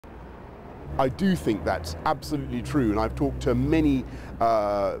I do think that's absolutely true, and I've talked to many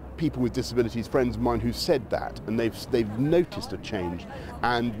people with disabilities, friends of mine, who said that, and they've noticed a change,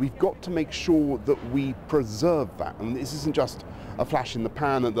 and we've got to make sure that we preserve that. And this isn't just a flash in the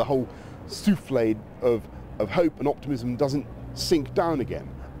pan, and the whole souffle of hope and optimism doesn't sink down again.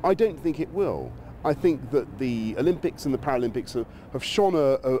 I don't think it will. I think that the Olympics and the Paralympics have shone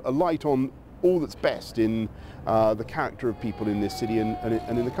a light on all that's best in the character of people in this city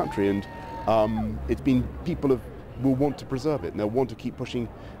and in the country, and it's been, people will want to preserve it, and they'll want to keep pushing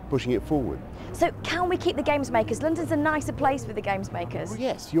it forward. So can we keep the games makers? London's a nicer place with the games makers. Well,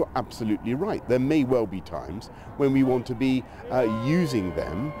 yes, you're absolutely right. There may well be times when we want to be using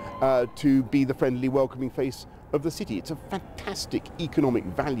them to be the friendly, welcoming face of the city. It's a fantastic economic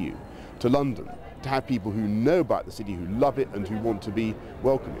value to London to have people who know about the city, who love it, and who want to be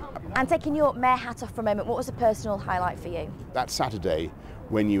welcoming. And taking your mayor hat off for a moment, what was a personal highlight for you? That Saturday,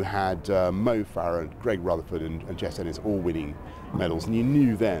 when you had Mo Farah, Greg Rutherford and Jess Ennis all winning medals, and you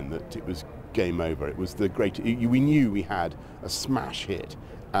knew then that it was game over. It was the great. We knew we had a smash hit,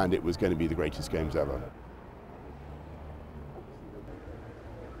 and it was going to be the greatest games ever.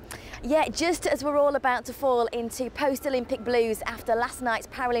 Yeah, just as we're all about to fall into post-Olympic blues after last night's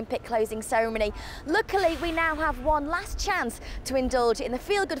Paralympic closing ceremony, luckily we now have one last chance to indulge in the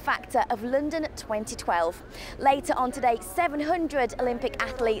feel-good factor of London 2012. Later on today, 700 Olympic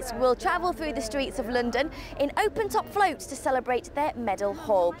athletes will travel through the streets of London in open-top floats to celebrate their medal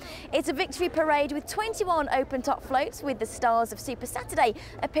haul. It's a victory parade with 21 open-top floats, with the stars of Super Saturday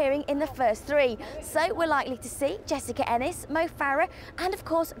appearing in the first three. So we're likely to see Jessica Ennis, Mo Farah and of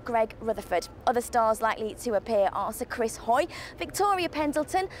course Greg Rutherford. Other stars likely to appear are Sir Chris Hoy, Victoria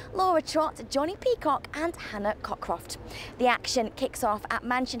Pendleton, Laura Trott, Johnny Peacock and Hannah Cockcroft. The action kicks off at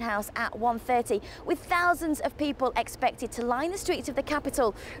Mansion House at 1:30, with thousands of people expected to line the streets of the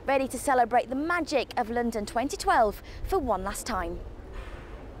capital, ready to celebrate the magic of London 2012 for one last time.